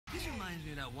reminds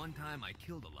me of that one time I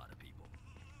killed a lot of people.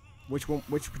 Which one?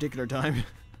 Which particular time?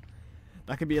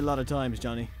 That could be a lot of times,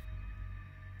 Johnny.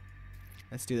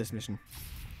 Let's do this mission.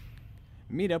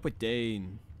 Meet up with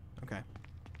Dane. Okay.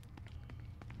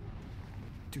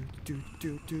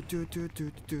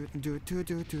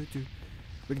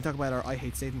 We can talk about our I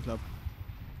Hate Satin Club.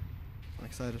 I'm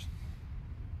excited.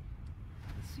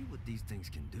 Let's see what these things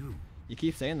can do. You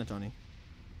keep saying that, Johnny.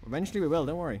 Eventually we will,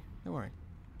 don't worry. Don't worry.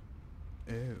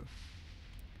 Oh.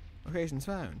 Locations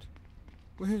found.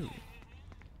 Woohoo.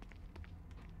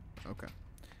 Okay.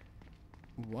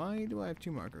 Why do I have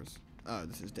 2 markers? Oh,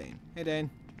 this is Dane. Hey, Dane.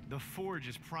 The Forge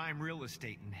is prime real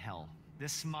estate in hell.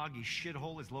 This smoggy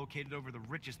shithole is located over the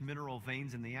richest mineral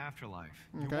veins in the afterlife.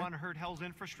 Okay. You want to hurt hell's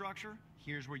infrastructure?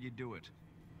 Here's where you do it.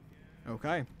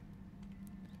 Okay.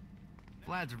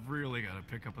 Vlad's really got to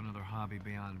pick up another hobby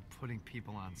beyond putting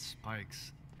people on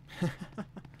spikes.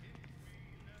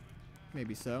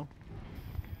 Maybe so.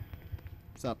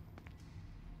 What's up?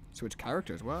 Switch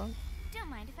characters, what? Don't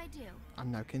mind if I do.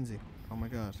 I'm now Kinsey. Oh my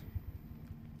god.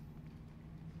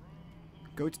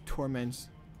 Go to torment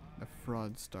the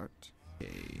fraud start.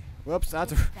 Okay. Whoops,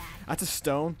 that's a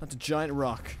stone. That's a giant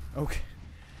rock. Okay.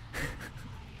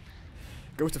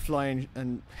 Goes to flying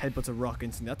and headbutts a rock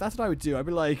instantly. That's what I would do. I'd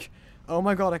be like, oh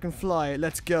my god, I can fly.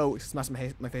 Let's go. Smash my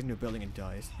face into a building and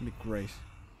dies. That'd be great.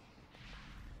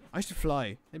 I should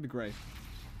fly. That'd be great.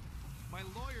 My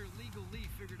lawyer, Legal Lee,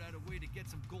 figured out a way to get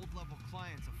some gold-level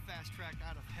clients a fast track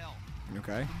out of hell.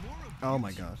 Okay. The more Oh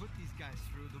my abuse you god. put these guys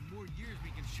through, the more years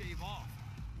we can shave off.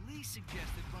 Lee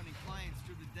suggested running clients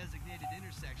through the designated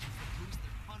intersections to boost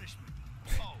their punishment.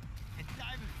 Oh, and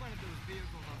dive in front of those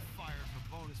vehicles on fire for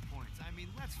bonus points. I mean,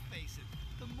 let's face it,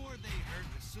 the more they hurt,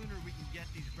 the sooner we can get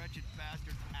these wretched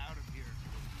bastards out of here.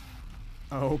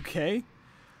 Okay.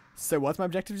 So what's my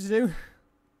objective to do?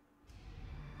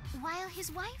 While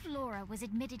his wife Laura was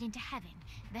admitted into heaven,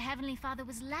 the Heavenly Father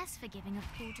was less forgiving of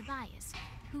poor Tobias,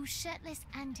 whose shirtless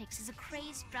antics as a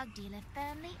crazed drug dealer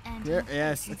firmly earned him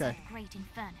Yes, the okay. Great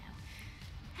Inferno.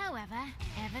 However,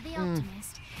 ever the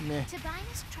optimist, Meh.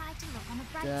 Tobias tried to look on the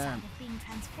bright Damn. side of being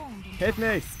transformed into Hit a me!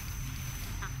 horse.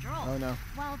 After all, Oh no.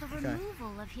 while the Okay.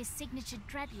 removal of his signature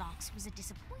dreadlocks was a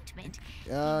disappointment,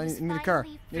 he I was need a car.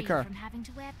 finally Need a free car. from having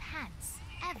to wear pants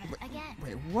ever again.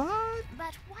 Wait, what?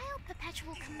 But while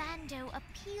Perpetual Commando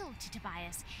appealed to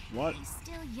Tobias, What? he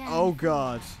still yearned Oh for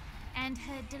god. her and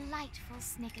her delightful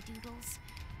snickerdoodles.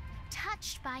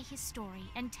 Touched by his story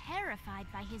and terrified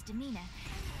by his demeanor,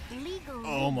 Legal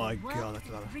Oh Lee my worked god, that's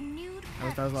a lot of... with renewed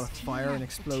That was a lot of purpose to fire and unite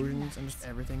the two explosions and just lovers.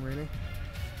 everything, really.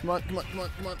 Come on, come on, come on,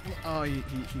 come on, come on. Oh, he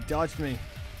dodged me.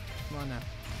 Come on now.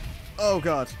 Oh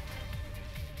god.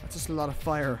 That's just a lot of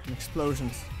fire and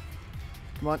explosions.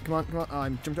 Come on, come on, come on. Oh, I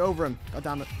jumped over him. God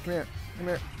damn it. Come here. Come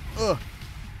here. Ugh.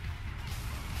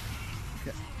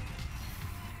 Okay.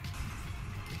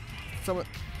 Someone.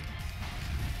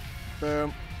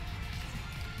 Boom.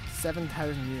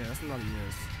 7,000 years. That's a lot of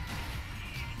years.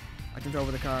 I jumped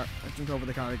over the car. I jumped over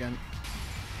the car again.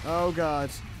 Oh god.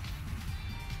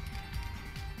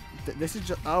 This is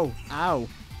just. Oh, ow.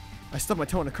 I stubbed my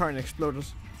toe in the car and it exploded.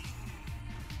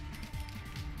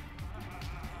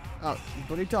 Oh,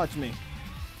 but he dodged me.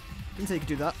 Didn't say you could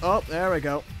do that. Oh, there I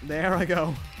go. There I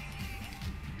go.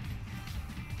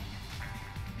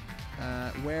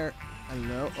 Where?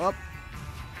 Hello. Up.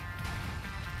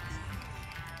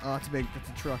 Oh, that's a big. That's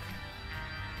a truck.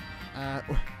 Come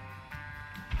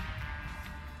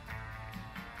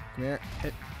here.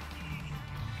 Hit.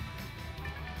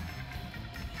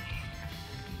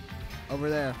 Over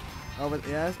there. Over.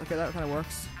 Yes. Okay, that kind of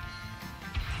works.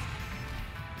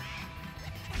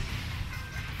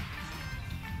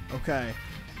 Okay.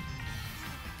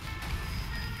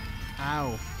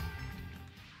 Ow.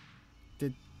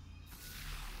 Did.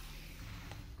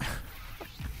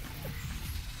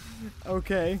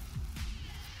 Okay.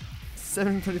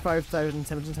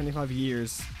 735,775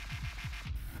 years.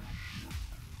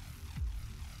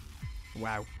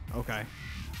 Wow. Okay.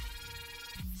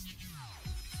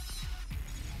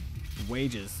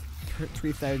 Wages.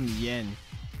 3,000 yen.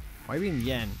 Why are we in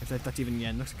yen? If that's even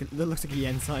yen. That looks like a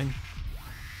yen sign.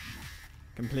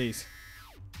 Complete.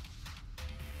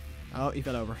 Oh, he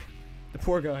fell over. The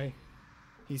poor guy.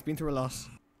 He's been through a lot.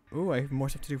 Ooh, I have more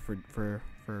stuff to do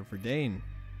for Dane.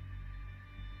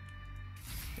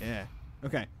 Yeah.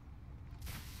 Okay.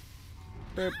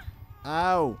 Boop.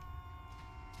 Ow.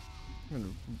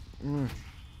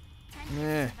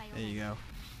 Yeah. There you go.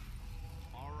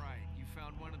 All right, you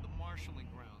found one of the marshalling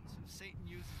grounds. Satan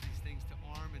uses these things to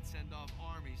arm and send off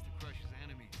armies to crush his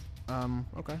enemies.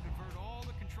 Okay. Convert all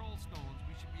the control stones,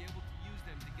 we should be able to use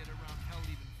them to get around hell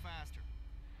even faster.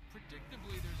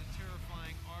 Predictably, there's a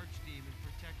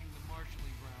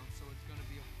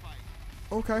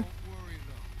Okay. Don't worry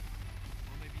though.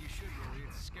 Well, maybe you should worry.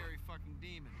 It's a scary fucking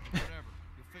demon. Whatever.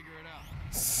 You'll figure it out.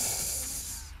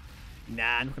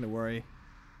 Nah, I'm not gonna worry.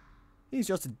 He's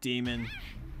just a demon.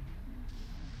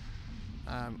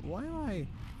 Why am I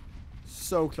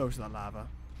so close to that lava?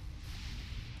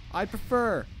 I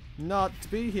prefer not to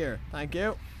be here. Thank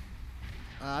you.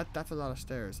 That's a lot of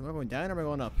stairs. Am I going down or am I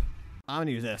going up? I'm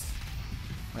gonna use this.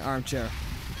 My armchair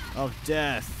of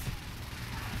death.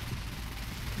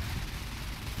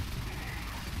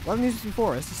 Why haven't I used this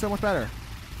before? This is so much better.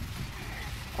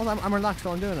 Oh, I'm relaxed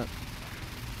while I'm doing it.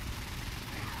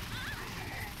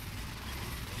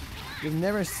 You've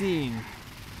never seen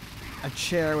a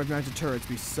chair with mounted turrets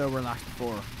be so relaxed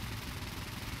before.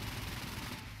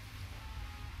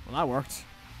 Well, that worked.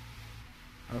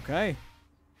 Okay.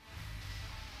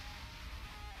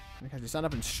 I can stand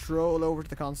up and stroll over to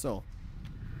the console.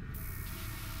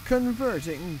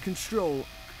 Converting control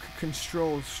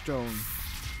stone.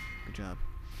 Good job.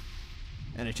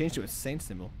 And I changed to a saint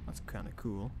symbol. That's kind of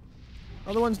cool.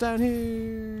 Other ones down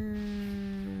here.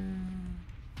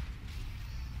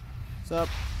 What's up?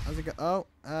 How's it go?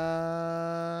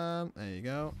 Oh, there you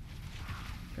go.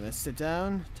 Gonna sit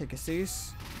down, take a seat.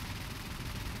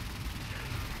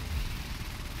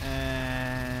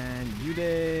 And you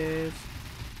did.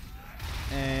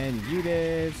 And you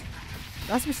did.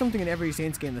 There has to be something in every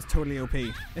Saints game that's totally OP.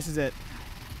 This is it.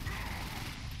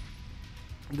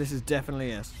 This is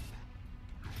definitely it.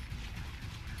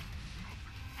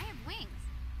 I have wings.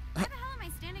 Why the hell am I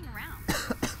standing around?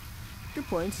 Good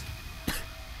point.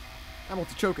 I'm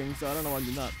also choking, so I don't know why I'm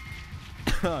doing that.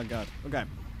 Oh god. Okay.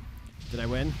 Did I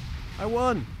win? I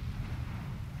won!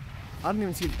 I didn't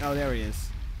even see. Oh, there he is.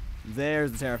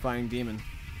 There's the terrifying demon.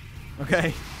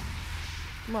 Okay.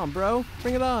 Come on, bro.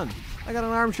 Bring it on. I got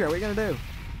an armchair. What are you gonna do?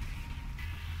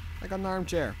 I got an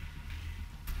armchair.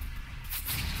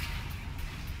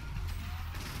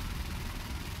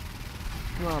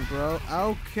 Come on, bro.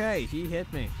 Okay, he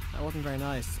hit me. That wasn't very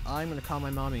nice. I'm gonna call my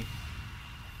mommy.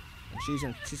 And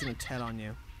she's gonna tell on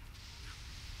you.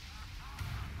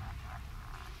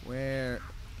 Where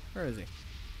is he?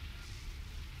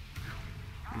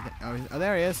 Oh,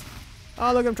 there he is.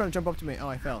 Oh, look, I'm trying to jump up to me. Oh,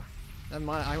 I fell. Never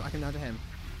mind, I can now to him.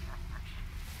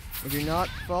 Would you not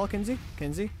fall, Kinsey?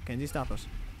 Kinsey, stop it.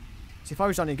 See, if I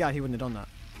was Johnny Gat, he wouldn't have done that.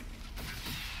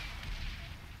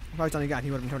 If I was Johnny Gat,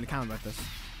 he would have been totally calm about this.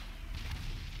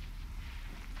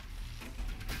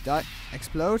 Die.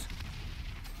 Explode.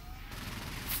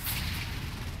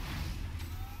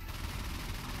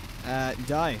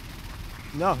 Die.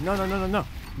 No.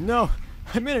 No!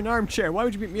 I'm in an armchair. Why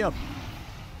would you beat me up?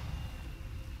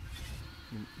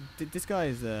 This guy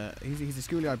is he's a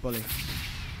schoolyard bully. Is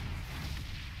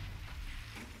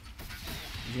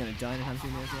he gonna die anytime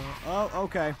soon as well? Oh,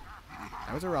 okay.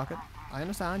 That was a rocket. I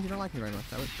understand you don't like me very much.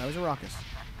 That was a rocket.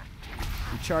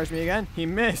 He charged me again. He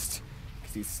missed.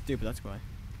 Because he's stupid, that's why.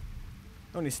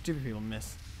 Only stupid people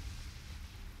miss.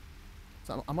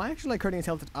 So am I actually like hurting his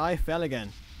health that I fell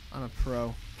again? I'm a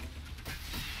pro.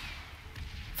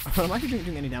 Am I actually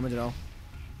doing any damage at all?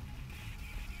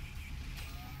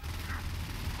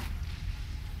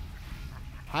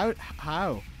 How?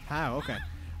 Okay.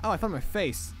 Oh, I found my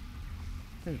face.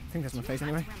 I think that's my face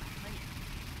anyway.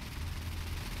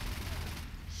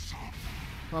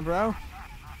 Come on, bro.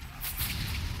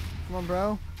 Come on,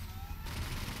 bro.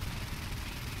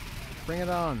 Bring it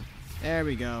on. There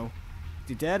we go. Is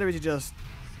he dead or is he just...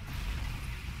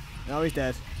 No, he's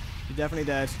dead. He's definitely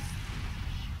dead.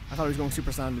 I thought he was going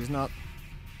Super Saiyan, but he's not.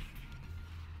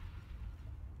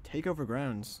 Take over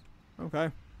grounds.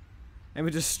 Okay. And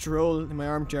we just stroll in my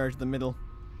armchair to the middle.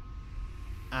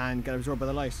 And get absorbed by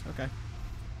the light. Okay.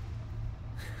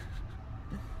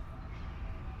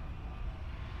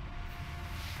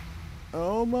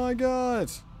 Oh my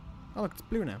god! Oh look, it's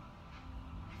blue now.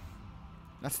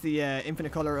 That's the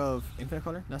infinite color of... Infinite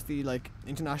color? That's the, like,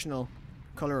 international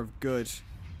color of good.